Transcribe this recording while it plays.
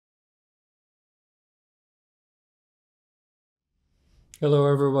Hello,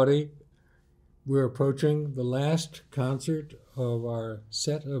 everybody. We're approaching the last concert of our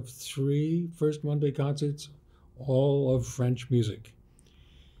set of three First Monday concerts, all of French music.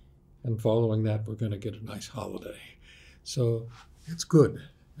 And following that, we're going to get a nice holiday. So it's good.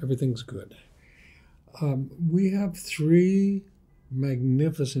 Everything's good. We have three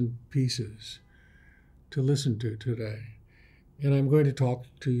magnificent pieces to listen to today. And I'm going to talk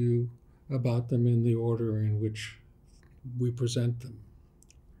to you about them in the order in which we present them.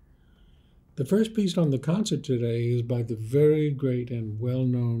 The first piece on the concert today is by the very great and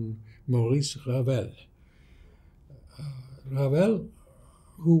well-known Maurice Ravel. Ravel,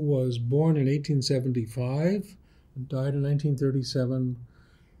 who was born in 1875 and died in 1937,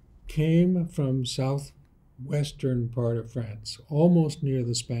 came from southwestern part of France, almost near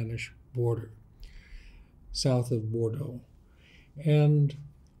the Spanish border, south of Bordeaux. And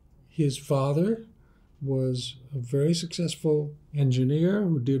his father was a very successful engineer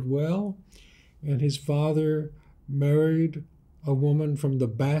who did well, and his father married a woman from the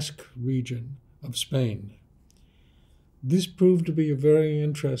Basque region of Spain. This proved to be a very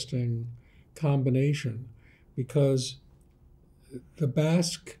interesting combination because the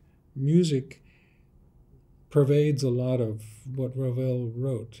Basque music pervades a lot of what Ravel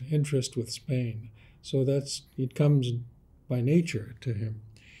wrote, interest with Spain. So it comes by nature to him.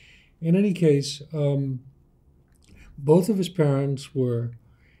 In any case, both of his parents were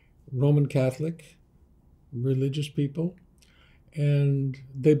Roman Catholic, religious people, and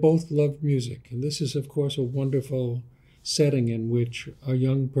they both loved music. And this is, of course, a wonderful setting in which a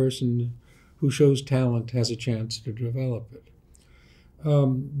young person who shows talent has a chance to develop it.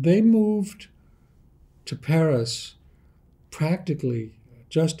 They moved to Paris practically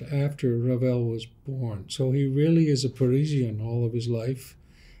just after Ravel was born. So he really is a Parisian all of his life,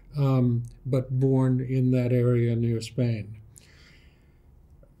 but born in that area near Spain.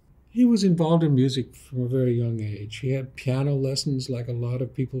 He was involved in music from a very young age. He had piano lessons like a lot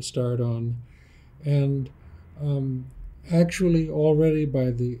of people start on. And actually, already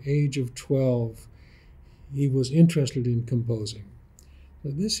by the age of 12, he was interested in composing. So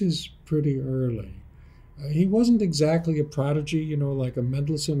this is pretty early. He wasn't exactly a prodigy, like a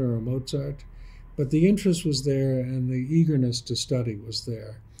Mendelssohn or a Mozart, but the interest was there and the eagerness to study was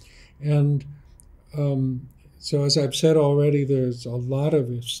there. And so as I've said already, there's a lot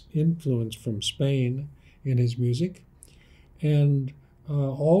of influence from Spain in his music. And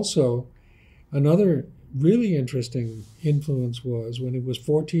also, another really interesting influence was when he was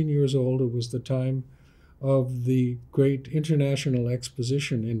 14 years old, it was the time of the great international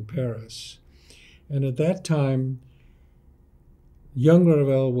exposition in Paris. And at that time, young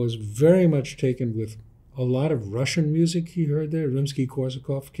Ravel was very much taken with a lot of Russian music he heard there.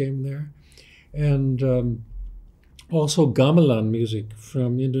 Rimsky-Korsakov came there. And also gamelan music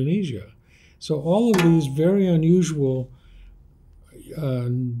from Indonesia. So all of these very unusual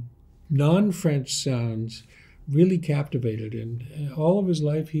non-French sounds really captivated him. And all of his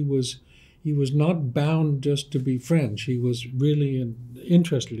life he was not bound just to be French. He was really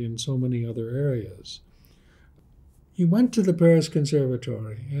interested in so many other areas. He went to the Paris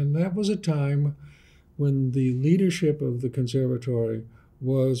Conservatory, and that was a time when the leadership of the Conservatory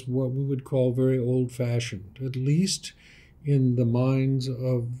was what we would call very old-fashioned, at least in the minds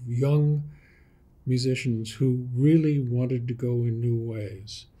of young musicians who really wanted to go in new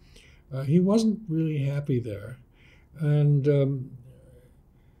ways. He wasn't really happy there. And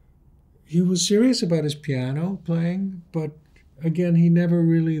he was serious about his piano playing, but again,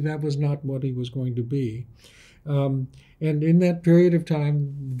 that was not what he was going to be. And in that period of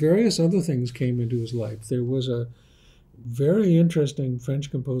time, various other things came into his life. There was a very interesting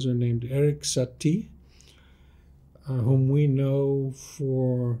French composer named Erik Satie, whom we know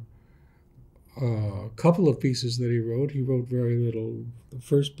for a couple of pieces that he wrote. He wrote very little. The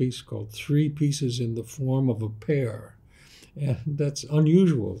first piece called Three Pieces in the Form of a Pair. And that's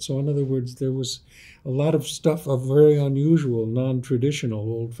unusual. So in other words, there was a lot of stuff of very unusual, non-traditional,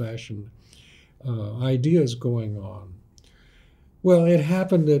 old-fashioned ideas going on. Well, it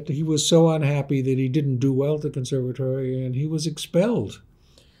happened that he was so unhappy that he didn't do well at the Conservatory, and he was expelled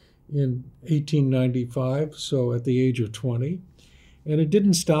in 1895, so at the age of 20. And it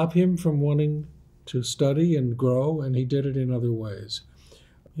didn't stop him from wanting to study and grow, and he did it in other ways.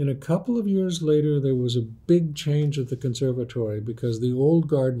 In a couple of years later, there was a big change at the Conservatory because the old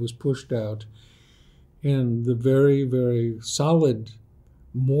guard was pushed out, and the very, very solid,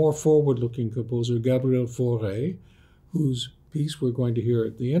 more forward-looking composer, Gabriel Fauré, whose piece we're going to hear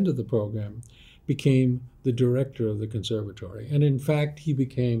at the end of the program, became the director of the Conservatory. And in fact, he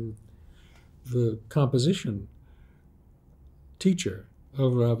became the composition teacher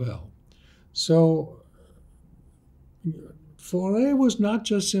of Ravel. So Fauré was not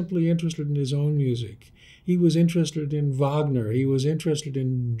just simply interested in his own music. He was interested in Wagner. He was interested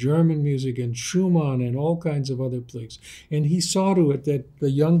in German music and Schumann and all kinds of other things. And he saw to it that the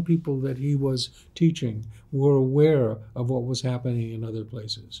young people that he was teaching were aware of what was happening in other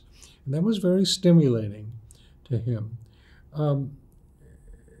places. And that was very stimulating to him.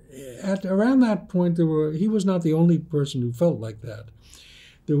 At around that point, he was not the only person who felt like that.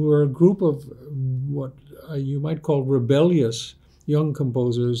 There were a group of what you might call rebellious young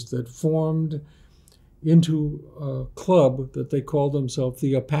composers that formed into a club that they called themselves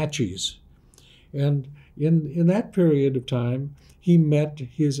the Apaches. And in that period of time, he met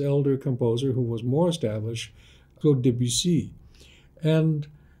his elder composer, who was more established, Claude Debussy. And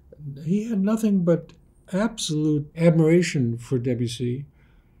he had nothing but absolute admiration for Debussy,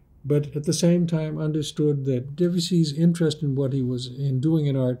 but at the same time understood that Debussy's interest in what he was in doing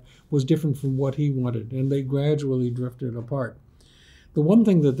in art was different from what he wanted, and they gradually drifted apart. The one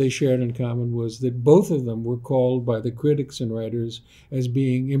thing that they shared in common was that both of them were called by the critics and writers as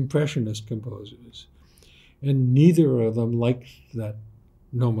being impressionist composers, and neither of them liked that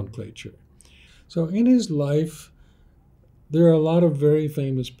nomenclature. So in his life, there are a lot of very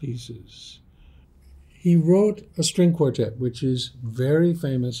famous pieces. He wrote a string quartet, which is very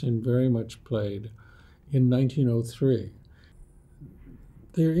famous and very much played, in 1903.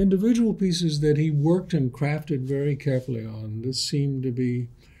 They're individual pieces that he worked and crafted very carefully on. This seemed to be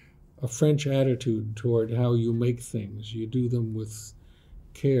a French attitude toward how you make things. You do them with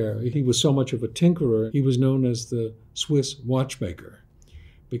care. He was so much of a tinkerer, he was known as the Swiss watchmaker,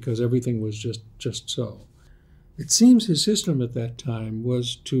 because everything was just so. It seems his system at that time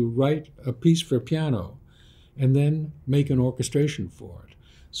was to write a piece for piano and then make an orchestration for it.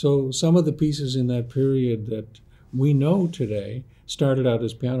 So some of the pieces in that period that we know today started out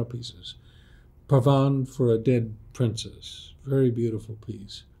as piano pieces. Pavane for a Dead Princess, very beautiful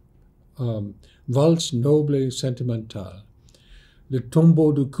piece. Valse Noble Sentimentale, Le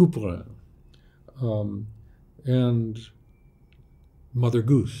Tombeau de Couperin, and Mother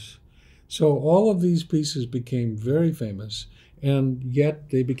Goose. So all of these pieces became very famous, and yet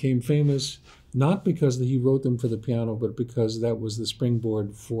they became famous not because he wrote them for the piano, but because that was the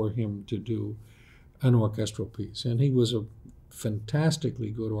springboard for him to do an orchestral piece. And he was a fantastically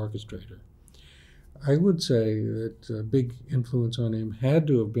good orchestrator. I would say that a big influence on him had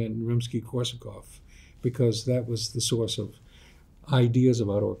to have been Rimsky-Korsakov, because that was the source of ideas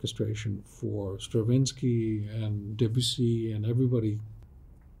about orchestration for Stravinsky and Debussy and everybody.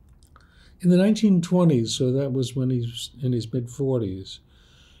 In the 1920s, so that was when he's in his mid-40s,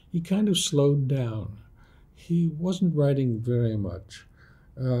 he kind of slowed down. He wasn't writing very much.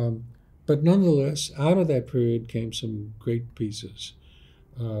 But nonetheless, out of that period came some great pieces.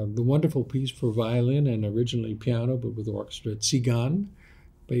 The wonderful piece for violin and originally piano, but with orchestra, Tzigane,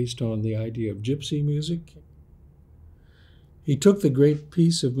 based on the idea of gypsy music. He took the great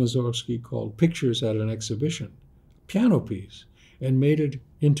piece of Mussorgsky called Pictures at an Exhibition, piano piece, and made it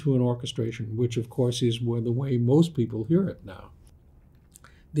into an orchestration, which of course is the way most people hear it now.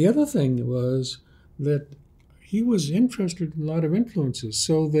 The other thing was that he was interested in a lot of influences,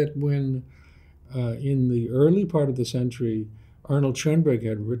 so that when in the early part of the century, Arnold Schoenberg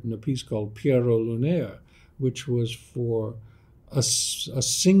had written a piece called Pierrot Lunaire, which was for a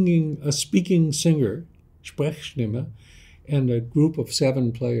speaking singer, Sprechstimme, and a group of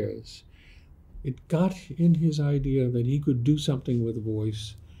 7 players. It got in his idea that he could do something with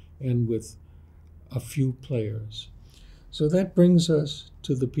voice and with a few players. So that brings us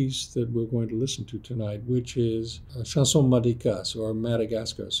to the piece that we're going to listen to tonight, which is Chansons, madécasses, or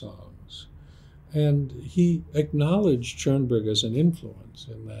Madagascar songs. And he acknowledged Schoenberg as an influence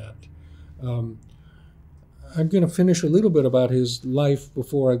in that. I'm going to finish a little bit about his life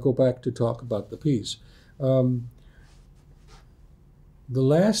before I go back to talk about the piece. The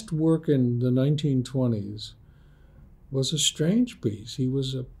last work in the 1920s was a strange piece. He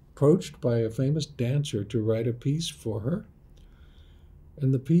was approached by a famous dancer to write a piece for her,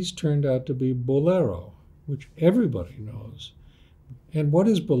 and the piece turned out to be Bolero, which everybody knows. And what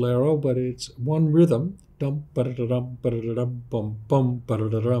is Bolero? But it's one rhythm, dum ba-da-da-dum, ba-da-da-dum, bum bum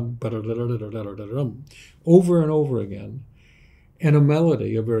ba-da-da-dum, ba-da-da-da-da-da-da-dum, over and over again, and a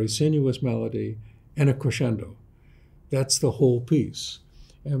melody, a very sinuous melody, and a crescendo. That's the whole piece.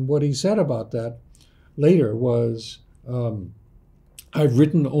 And what he said about that later was, I've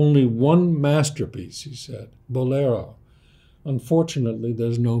written only one masterpiece, he said, Bolero. Unfortunately,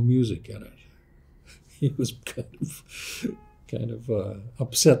 there's no music in it. He was kind of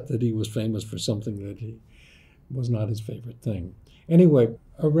upset that he was famous for something that he was not his favorite thing. Anyway,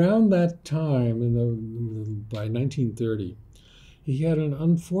 around that time, by 1930, he had an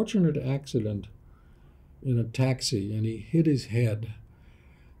unfortunate accident in a taxi, and he hit his head.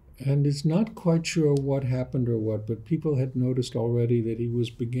 And it's not quite sure what happened or what, but people had noticed already that he was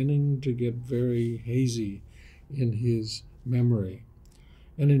beginning to get very hazy in his memory.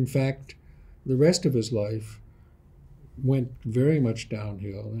 And in fact, the rest of his life went very much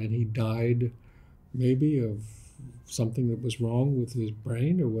downhill, and he died maybe of something that was wrong with his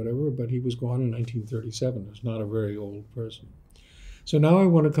brain or whatever, but he was gone in 1937. He was not a very old person. So now I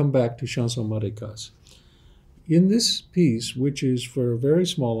want to come back to Chansons, madécasses. In this piece, which is for a very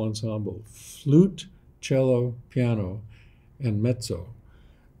small ensemble, flute, cello, piano, and mezzo,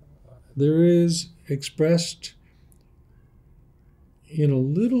 there is expressed in a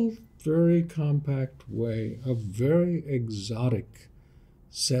little, very compact way a very exotic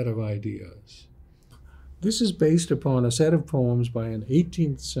set of ideas. This is based upon a set of poems by an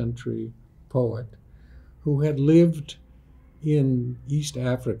 18th century poet who had lived in East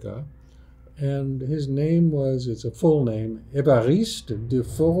Africa, and his name was, it's a full name, Évariste de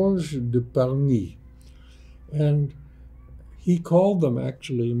Forges de Parny. And he called them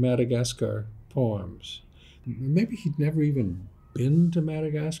actually Madagascar poems. Maybe he'd never even been to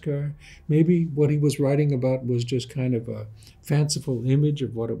Madagascar. Maybe what he was writing about was just kind of a fanciful image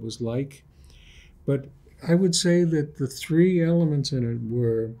of what it was like. But I would say that the three elements in it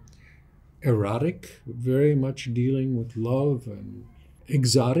were erotic, very much dealing with love, and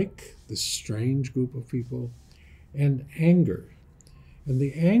exotic, this strange group of people, and anger. And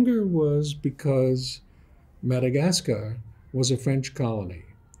the anger was because Madagascar was a French colony.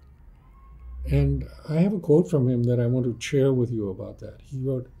 And I have a quote from him that I want to share with you about that. He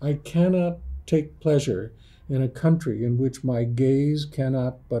wrote, "I cannot take pleasure in a country in which my gaze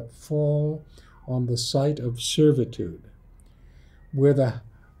cannot but fall on the sight of servitude, where the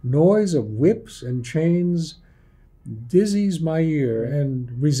noise of whips and chains dizzies my ear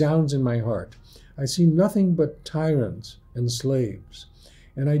and resounds in my heart. I see nothing but tyrants and slaves,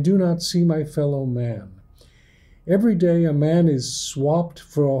 and I do not see my fellow man. Every day a man is swapped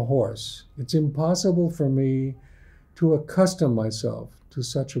for a horse. It's impossible for me to accustom myself to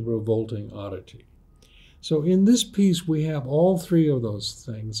such a revolting oddity." So in this piece, we have all three of those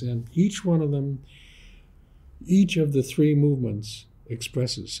things, and each one of them, each of the three movements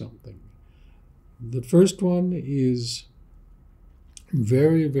expresses something. The first one is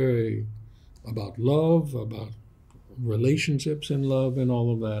very, very about love, about relationships in love and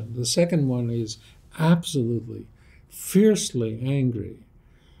all of that. The second one is absolutely, fiercely angry,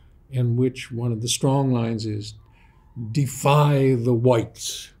 in which one of the strong lines is, "Defy the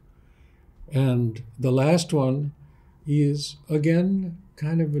whites." And the last one is, again,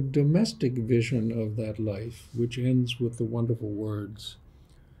 kind of a domestic vision of that life, which ends with the wonderful words,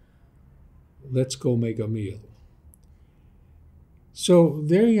 "Let's go make a meal." So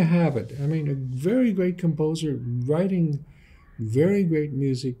there you have it. I mean, a very great composer writing very great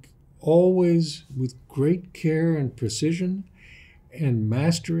music, always with great care and precision and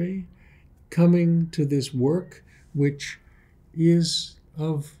mastery, coming to this work, which is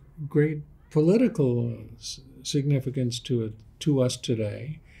of great political significance to us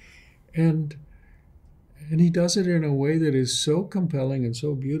today. And he does it in a way that is so compelling and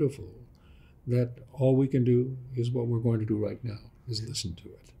so beautiful that all we can do is what we're going to do right now, is listen to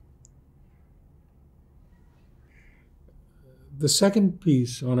it. The second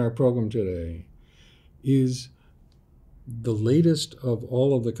piece on our program today is the latest of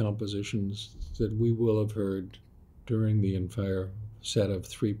all of the compositions that we will have heard during the entire set of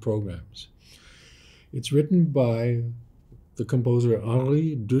three programs. It's written by the composer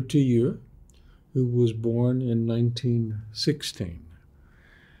Henri Dutilleux, who was born in 1916.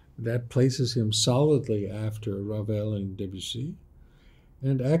 That places him solidly after Ravel and Debussy,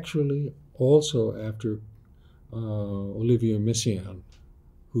 and actually also after Olivier Messiaen,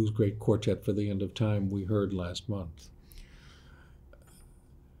 whose great Quartet for the End of Time we heard last month.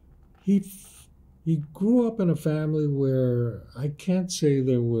 He grew up in a family where I can't say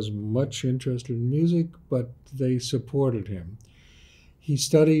there was much interest in music, but they supported him. He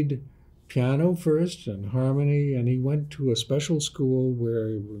studied piano first and harmony, and he went to a special school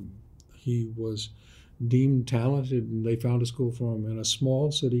where he was deemed talented, and they found a school for him in a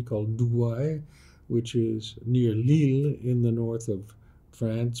small city called Douai, which is near Lille in the north of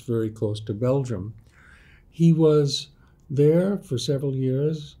France, very close to Belgium. He was there for several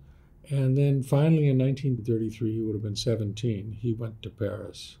years, and then finally in 1933, he would have been 17, he went to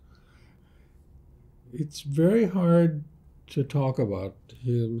Paris. It's very hard to talk about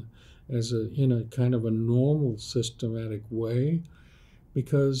him as in a kind of a normal, systematic way,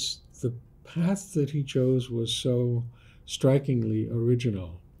 because the path that he chose was so strikingly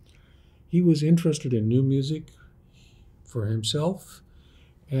original. He was interested in new music for himself,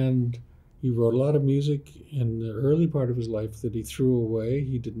 and he wrote a lot of music in the early part of his life that he threw away.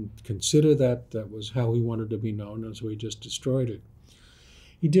 He didn't consider that was how he wanted to be known, and so he just destroyed it.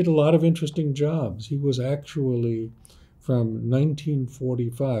 He did a lot of interesting jobs. He was actually, from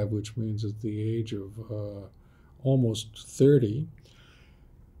 1945, which means at the age of almost 30,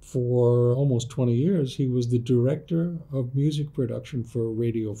 for almost 20 years, he was the director of music production for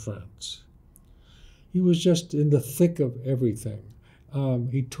Radio France. He was just in the thick of everything.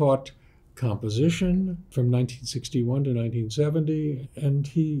 He taught composition from 1961 to 1970, and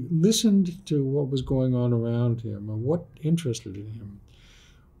he listened to what was going on around him and what interested him.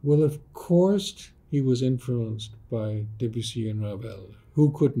 Well, of course, he was influenced by Debussy and Ravel.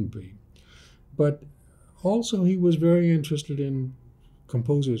 Who couldn't be? But also he was very interested in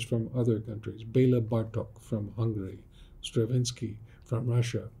composers from other countries. Béla Bartók from Hungary, Stravinsky from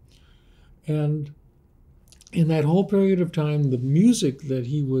Russia. And in that whole period of time, the music that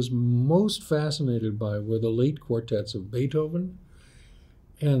he was most fascinated by were the late quartets of Beethoven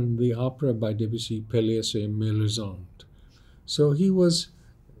and the opera by Debussy, Pelléas et Mélisande. So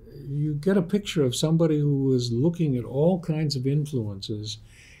you get a picture of somebody who was looking at all kinds of influences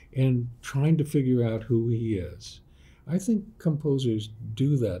and trying to figure out who he is. I think composers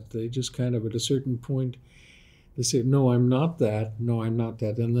do that. They just kind of, at a certain point, they say, no, I'm not that, no, I'm not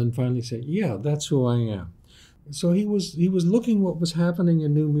that, and then finally say, yeah, that's who I am. So he was looking what was happening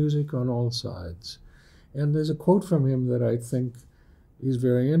in new music on all sides. And there's a quote from him that I think is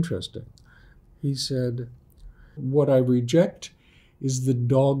very interesting. He said, "What I reject is the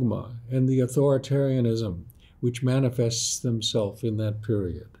dogma and the authoritarianism which manifests themselves in that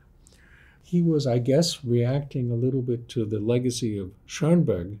period." He was, I guess, reacting a little bit to the legacy of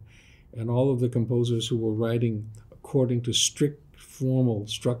Schoenberg and all of the composers who were writing according to strict, formal,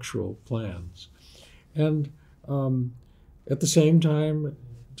 structural plans. And at the same time,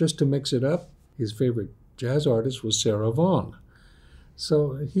 just to mix it up, his favorite jazz artist was Sarah Vaughan.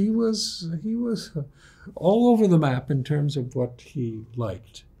 So he was all over the map in terms of what he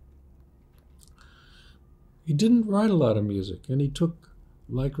liked. He didn't write a lot of music, and he took,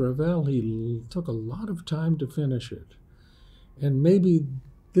 like Ravel, he took a lot of time to finish it. And maybe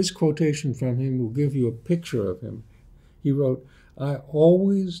this quotation from him will give you a picture of him. He wrote, "I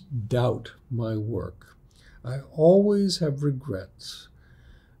always doubt my work. I always have regrets.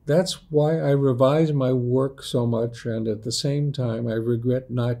 That's why I revise my work so much, and at the same time I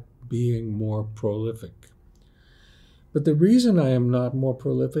regret not being more prolific. But the reason I am not more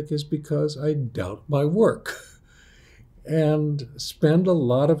prolific is because I doubt my work and spend a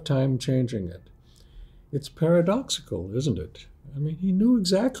lot of time changing it." It's paradoxical, isn't it? I mean, he knew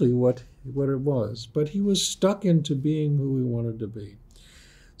exactly what it was, but he was stuck into being who he wanted to be.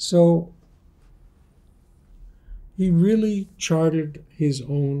 So he really charted his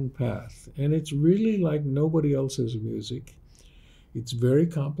own path, and it's really like nobody else's music. It's very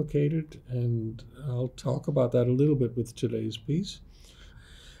complicated, and I'll talk about that a little bit with today's piece.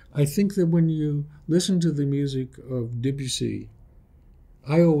 I think that when you listen to the music of Debussy,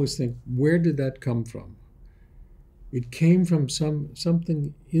 I always think, where did that come from? It came from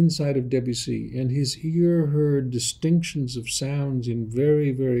something inside of Debussy, and his ear heard distinctions of sounds in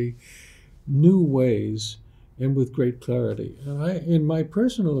very, very new ways and with great clarity. And in my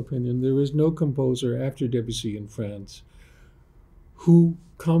personal opinion, there is no composer after Debussy in France who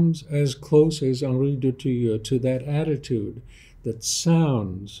comes as close as Henri Dutilleux to that attitude that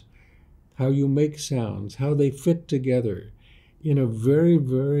sounds, how you make sounds, how they fit together in a very,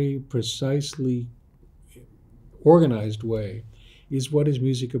 very precisely organized way, is what his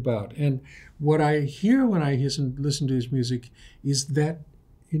music about. And what I hear when I listen to his music is that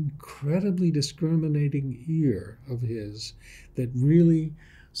incredibly discriminating ear of his that really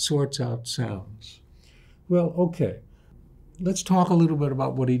sorts out sounds. Well, okay, let's talk a little bit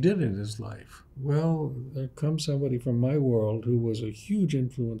about what he did in his life. Well, there comes somebody from my world who was a huge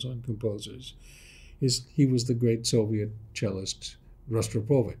influence on composers. He was the great Soviet cellist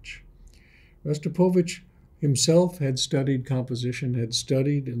Rostropovich. Rostropovich himself had studied composition, had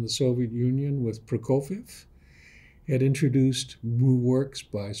studied in the Soviet Union with Prokofiev, had introduced works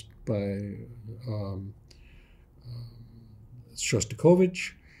by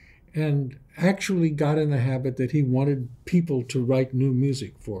Shostakovich, and actually got in the habit that he wanted people to write new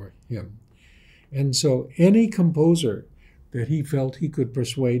music for him. And so any composer that he felt he could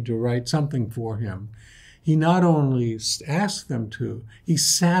persuade to write something for him, He not only asked them to, he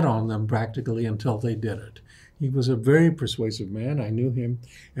sat on them practically until they did it. He was a very persuasive man. I knew him,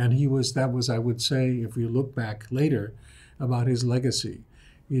 and that was, I would say, if you look back later about his legacy,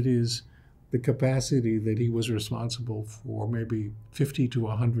 it is the capacity that he was responsible for maybe 50 to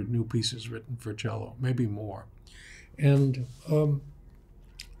 100 new pieces written for cello, maybe more. And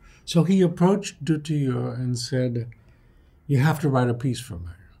so he approached Dutilleux and said, "You have to write a piece for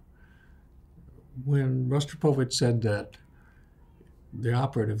me." When Rostropovich said that, the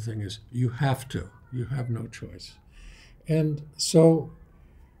operative thing is, you have to. You have no choice. And so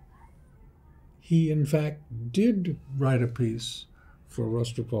he, in fact, did write a piece for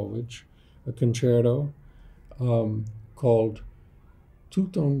Rostropovich, a concerto called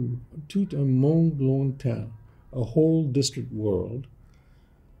Tout un monde lointain, a whole distant world,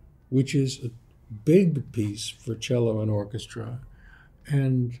 which is a big piece for cello and orchestra,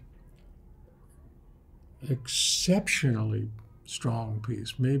 and exceptionally strong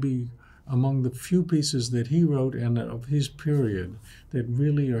piece, maybe among the few pieces that he wrote and of his period that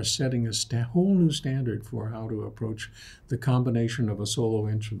really are setting a whole new standard for how to approach the combination of a solo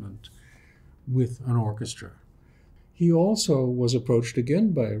instrument with an orchestra. He also was approached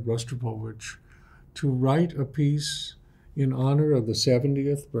again by Rostropovich to write a piece in honor of the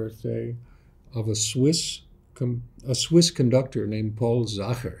 70th birthday of a Swiss conductor named Paul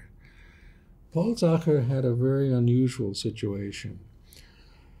Zacher. Paul Zacher had a very unusual situation.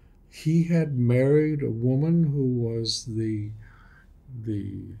 He had married a woman who was the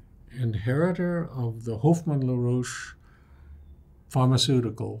inheritor of the Hoffmann La Roche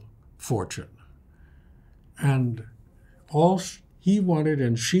pharmaceutical fortune. And all he wanted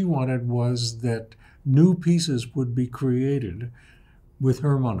and she wanted was that new pieces would be created with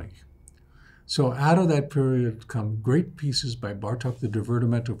her money. So out of that period come great pieces by Bartók, the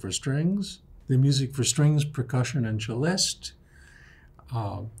Divertimento for strings, the music for strings, percussion, and celeste,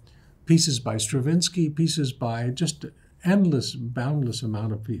 pieces by Stravinsky, pieces by just endless, boundless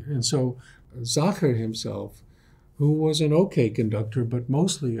amount of people. And so Zacher himself, who was an okay conductor, but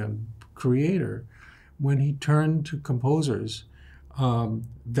mostly a creator, when he turned to composers,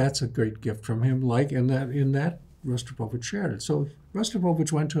 that's a great gift from him. In that Rostropovich shared it. So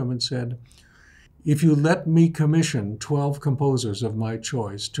Rostropovich went to him and said, "If you let me commission 12 composers of my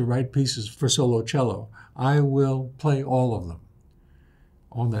choice to write pieces for solo cello, I will play all of them."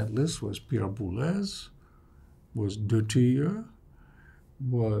 On that list was Pierre Boulez, was Dutilleux,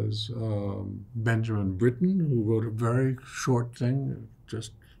 was Benjamin Britten, who wrote a very short thing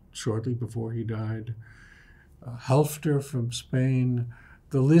just shortly before he died, Halfter from Spain.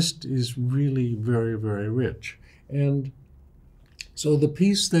 The list is really very, very rich. And so the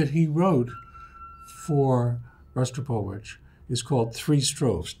piece that he wrote for Rostropovich is called Three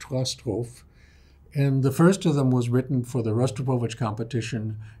Strophes, Trois Strophes. And the first of them was written for the Rostropovich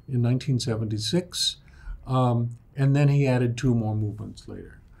competition in 1976. And then he added 2 more movements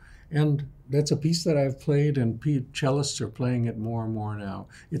later. And that's a piece that I've played, and cellists are playing it more and more now.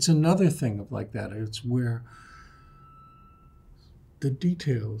 It's another thing of like that. It's where the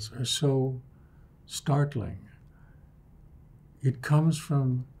details are so startling. It comes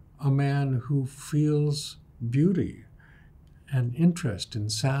from a man who feels beauty and interest in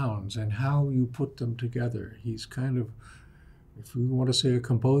sounds and how you put them together. He's kind of, if we want to say a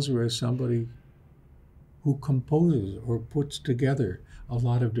composer, is somebody who composes or puts together a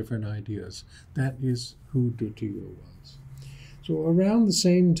lot of different ideas. That is who Dutilleux was. So around the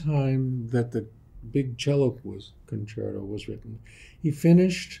same time that the big cello concerto was written, he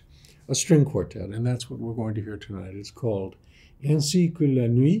finished a string quartet, and that's what we're going to hear tonight. It's called Ainsi,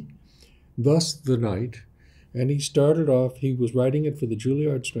 nuit, thus the night. And he started off, he was writing it for the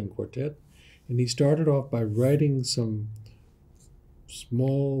Juilliard String Quartet, and he started off by writing some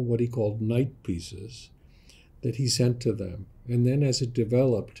small, what he called night pieces that he sent to them. And then as it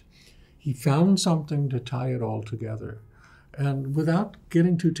developed, he found something to tie it all together. And without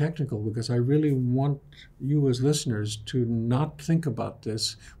getting too technical, because I really want you as listeners to not think about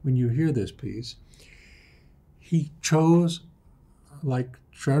this when you hear this piece, he chose, like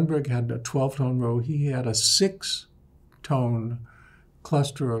Schoenberg had a 12-tone row, he had a 6-tone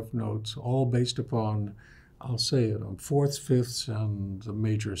cluster of notes, all based upon, I'll say it, on fourths, fifths, and the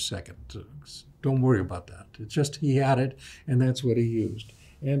major second. Don't worry about that. It's just he had it, and that's what he used.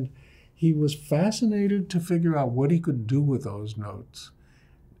 And he was fascinated to figure out what he could do with those notes.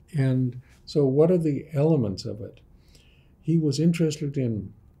 And so what are the elements of it? He was interested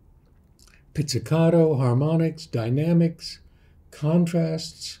in pizzicato, harmonics, dynamics,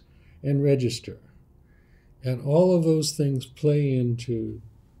 contrasts, and register. And all of those things play into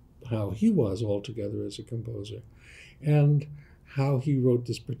how he was altogether as a composer and how he wrote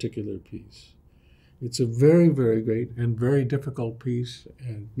this particular piece. It's a very, very great and very difficult piece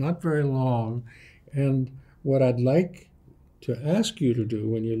and not very long. And what I'd like to ask you to do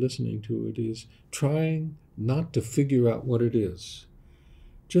when you're listening to it is trying not to figure out what it is.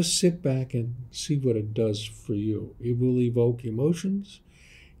 Just sit back and see what it does for you. It will evoke emotions.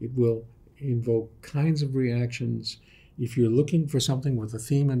 It will invoke kinds of reactions. If you're looking for something with a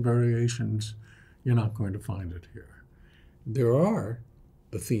theme and variations, you're not going to find it here. There are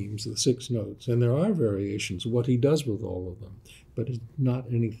the themes, the 6 notes, and there are variations, what he does with all of them, but it's not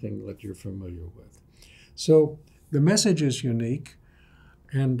anything that you're familiar with. So the message is unique,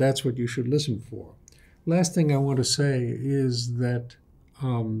 and that's what you should listen for. Last thing I want to say is that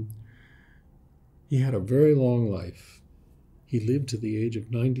he had a very long life. He lived to the age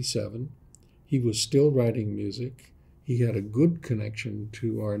of 97. He was still writing music. He had a good connection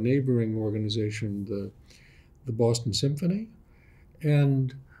to our neighboring organization, the Boston Symphony.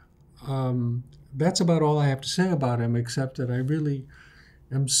 And that's about all I have to say about him, except that I really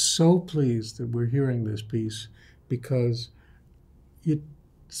am so pleased that we're hearing this piece because it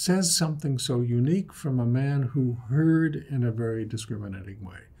says something so unique from a man who heard in a very discriminating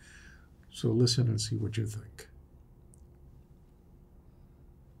way. So listen and see what you think.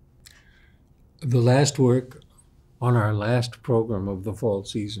 The last work on our last program of the fall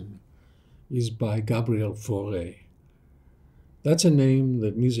season is by Gabriel Fauré. That's a name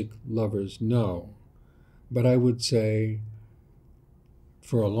that music lovers know, but I would say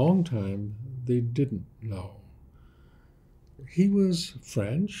for a long time they didn't know. He was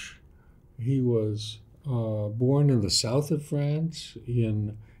French. He was born in the south of France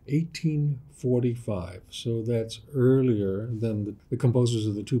in 1845, so that's earlier than the composers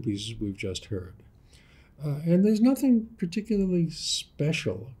of the 2 pieces we've just heard. And there's nothing particularly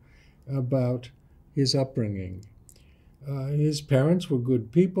special about his upbringing. His parents were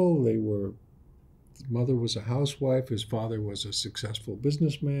good people. His mother was a housewife. His father was a successful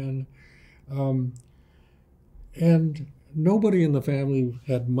businessman. And nobody in the family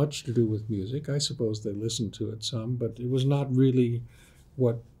had much to do with music. I suppose they listened to it some, but it was not really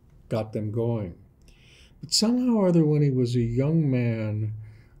what got them going. But somehow or other, when he was a young man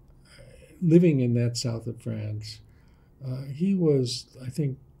living in that south of France, he was, I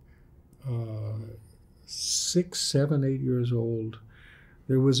think, 6, 7, 8 years old.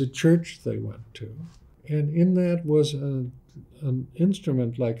 There was a church they went to, and in that was an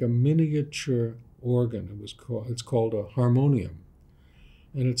instrument like a miniature organ. It's called a harmonium,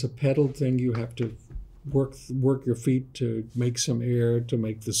 and it's a pedaled thing. You have to work your feet to make some air to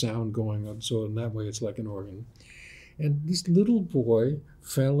make the sound going on. So in that way, it's like an organ. And this little boy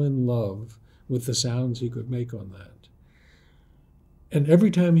fell in love with the sounds he could make on that. And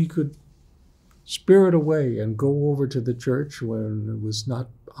every time he could spirit away and go over to the church when it was not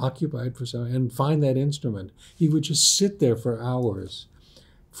occupied for some and find that instrument, he would just sit there for hours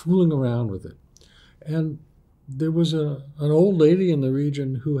fooling around with it. And there was an old lady in the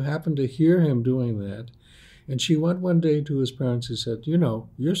region who happened to hear him doing that, and she went one day to his parents and said, "You know,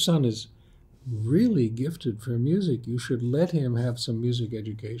 your son is really gifted for music. You should let him have some music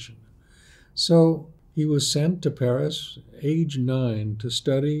education." So he was sent to Paris, age 9, to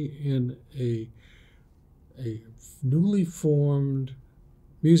study in a newly formed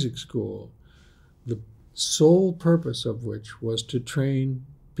music school, the sole purpose of which was to train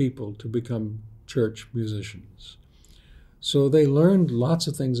people to become church musicians. So they learned lots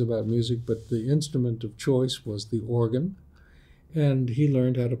of things about music, but the instrument of choice was the organ, and he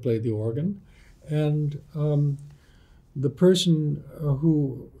learned how to play the organ. And the person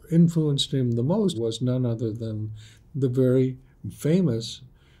who influenced him the most was none other than the very famous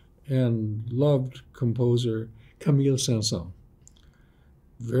and loved composer Camille Saint-Saëns.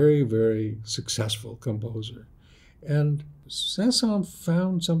 Very, very successful composer. And Saint-Saëns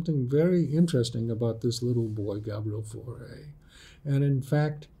found something very interesting about this little boy, Gabriel Fauré. And in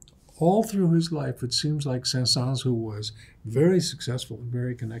fact, all through his life, it seems like Saint-Saëns, who was very successful and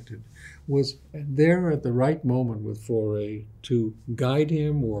very connected, was there at the right moment with Fauré to guide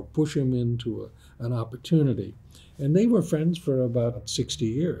him or push him into an opportunity. And they were friends for about 60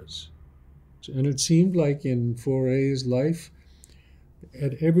 years. And it seemed like in Fauré's life,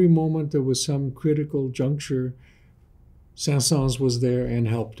 at every moment there was some critical juncture, Saint-Saëns was there and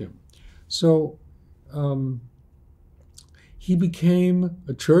helped him. So he became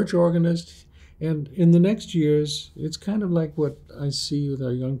a church organist, and in the next years, it's kind of like what I see with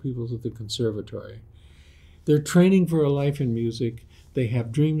our young people at the Conservatory. They're training for a life in music. They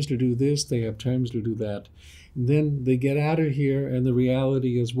have dreams to do this, they have dreams to do that, And then they get out of here, and the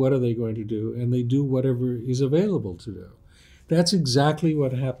reality is, what are they going to do? And they do whatever is available to do. That's exactly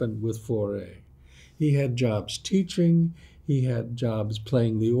what happened with Fauré. He had jobs teaching, he had jobs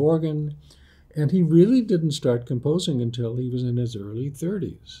playing the organ, and he really didn't start composing until he was in his early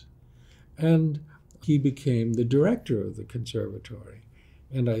 30s. And he became the director of the Conservatory.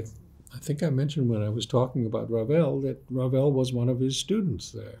 And I think I mentioned when I was talking about Ravel that Ravel was one of his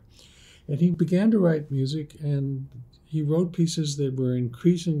students there. And he began to write music, and he wrote pieces that were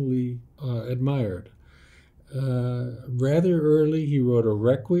increasingly admired. Rather early, he wrote a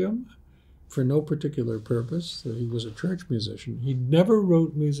requiem for no particular purpose. He was a church musician. He never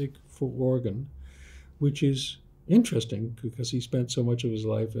wrote music for organ, which is interesting because he spent so much of his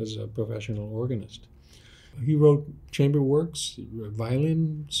life as a professional organist. He wrote chamber works, he wrote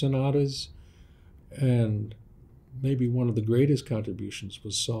violin sonatas, and maybe one of the greatest contributions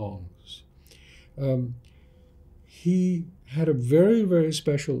was songs. He had a very, very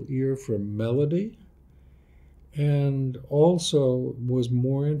special ear for melody, and also was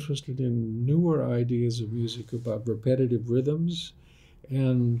more interested in newer ideas of music about repetitive rhythms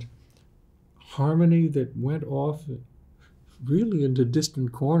and harmony that went off really into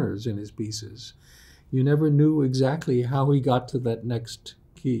distant corners in his pieces. You never knew exactly how he got to that next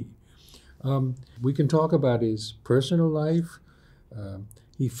key. We can talk about his personal life.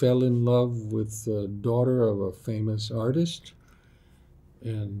 He fell in love with the daughter of a famous artist,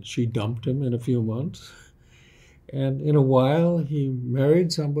 and she dumped him in a few months. And in a while, he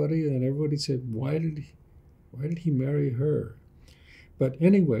married somebody, and everybody said, why did he marry her? But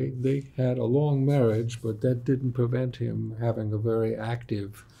anyway, they had a long marriage, but that didn't prevent him having a very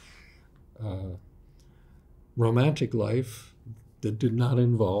active romantic life that did not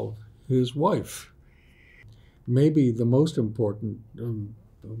involve his wife. Maybe the most important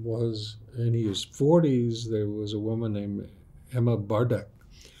was in his 40s, there was a woman named Emma Bardach.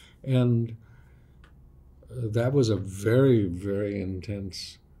 And that was a very, very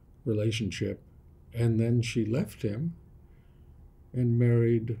intense relationship. And then she left him and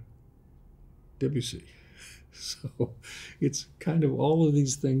married Debussy. So it's kind of all of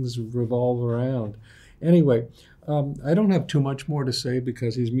these things revolve around. Anyway, I don't have too much more to say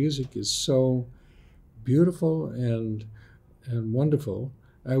because his music is so beautiful and wonderful.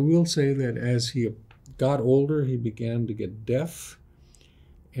 I will say that as he got older, he began to get deaf,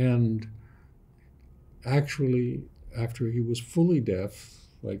 and actually, after he was fully deaf,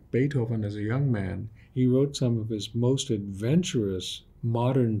 like Beethoven as a young man, he wrote some of his most adventurous,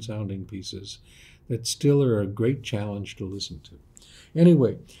 modern-sounding pieces that still are a great challenge to listen to.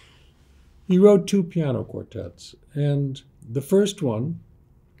 Anyway, he wrote 2 piano quartets, and the first one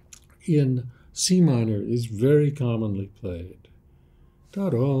in C minor is very commonly played. It's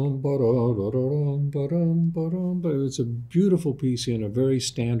a beautiful piece in a very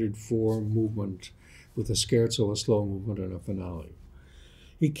standard 4 movement with a scherzo, a slow movement, and a finale.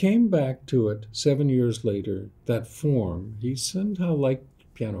 He came back to it 7 years later, that form. He somehow liked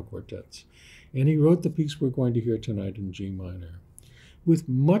piano quartets, and he wrote the piece we're going to hear tonight in G minor, with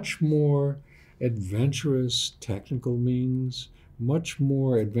much more adventurous technical means, much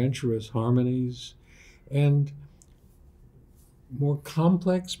more adventurous harmonies, and more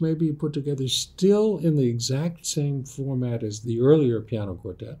complex, maybe put together, still in the exact same format as the earlier piano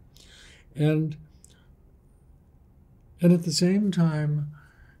quartet. And at the same time,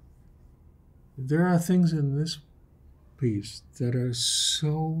 there are things in this piece that are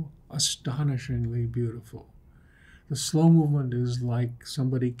so astonishingly beautiful. The slow movement is like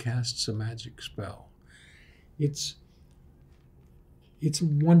somebody casts a magic spell. It's a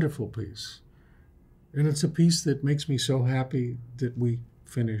wonderful piece. And it's a piece that makes me so happy that we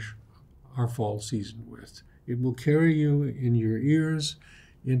finish our fall season with. It will carry you in your ears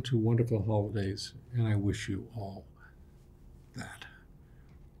into wonderful holidays, and I wish you all that.